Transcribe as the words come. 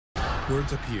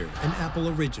Words appear, an Apple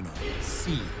original.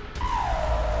 See.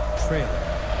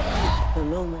 Trailer. The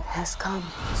moment has come.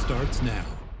 Starts now.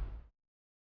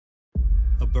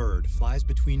 A bird flies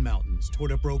between mountains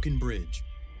toward a broken bridge.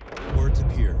 Words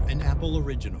appear, an Apple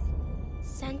original.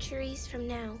 Centuries from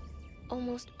now,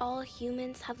 almost all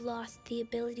humans have lost the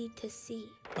ability to see.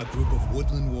 A group of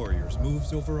woodland warriors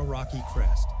moves over a rocky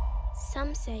crest.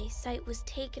 Some say sight was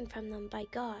taken from them by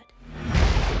God.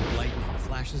 Lightning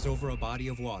flashes over a body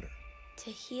of water. To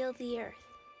heal the earth.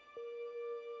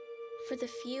 For the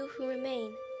few who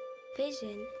remain,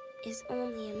 vision is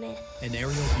only a myth. An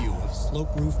aerial view of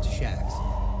slope-roofed shacks.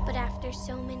 But after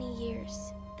so many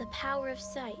years, the power of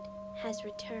sight has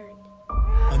returned.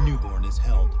 A newborn is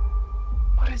held.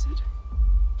 What is it?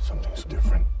 Something's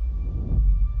different.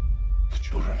 The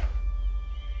children,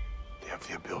 they have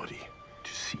the ability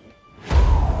to see.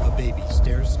 A baby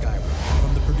stares skyward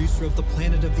from the producer of the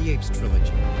Planet of the Apes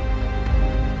trilogy.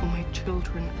 My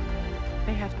children,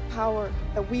 they have power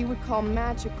that we would call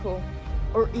magical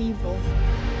or evil.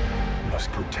 We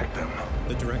must protect them.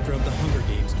 The director of The Hunger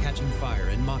Games Catching Fire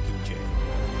and Mockingjay.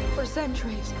 For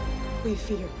centuries, we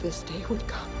feared this day would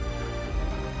come.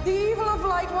 The evil of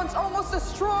light once almost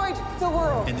destroyed the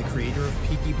world. And the creator of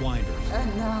Peaky Blinders.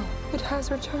 And now it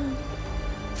has returned.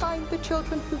 Find the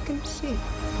children who can see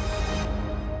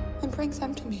and bring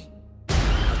them to me.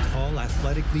 A tall,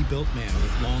 athletically built man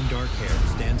with long dark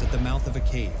hair stands at the mouth of a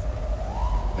cave.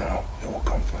 Now they will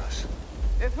come for us.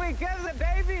 If we kill the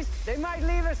babies, they might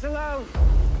leave us alone.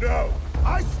 No!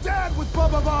 I stand with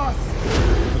Baba Voss!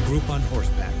 A group on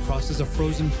horseback crosses a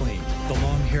frozen plain. The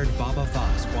long-haired Baba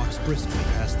Voss walks briskly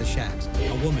past the shacks.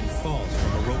 A woman falls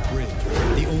from a rope bridge.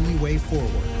 The only way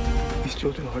forward. These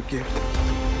children are a gift.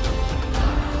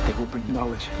 They will bring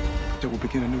knowledge. They will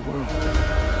begin a new world.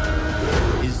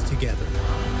 Is together.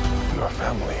 We are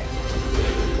family.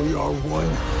 We are one.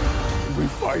 And we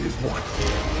fight as one.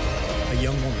 A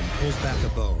young woman pulls back a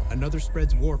bow. Another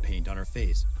spreads war paint on her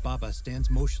face. Baba stands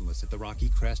motionless at the rocky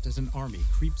crest as an army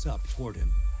creeps up toward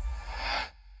him.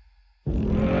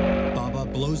 Baba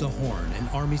blows a horn and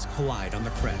armies collide on the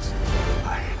crest.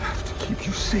 I have to keep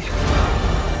you safe.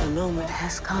 The moment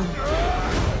has come.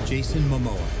 Jason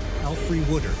Momoa, Alfre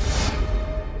Woodard.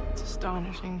 It's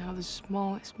astonishing how the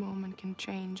smallest moment can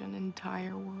change an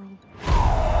entire world.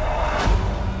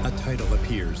 A title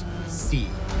appears. See.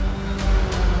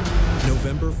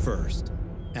 November 1st.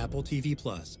 Apple TV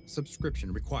Plus.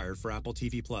 Subscription required for Apple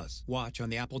TV Plus. Watch on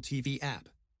the Apple TV app.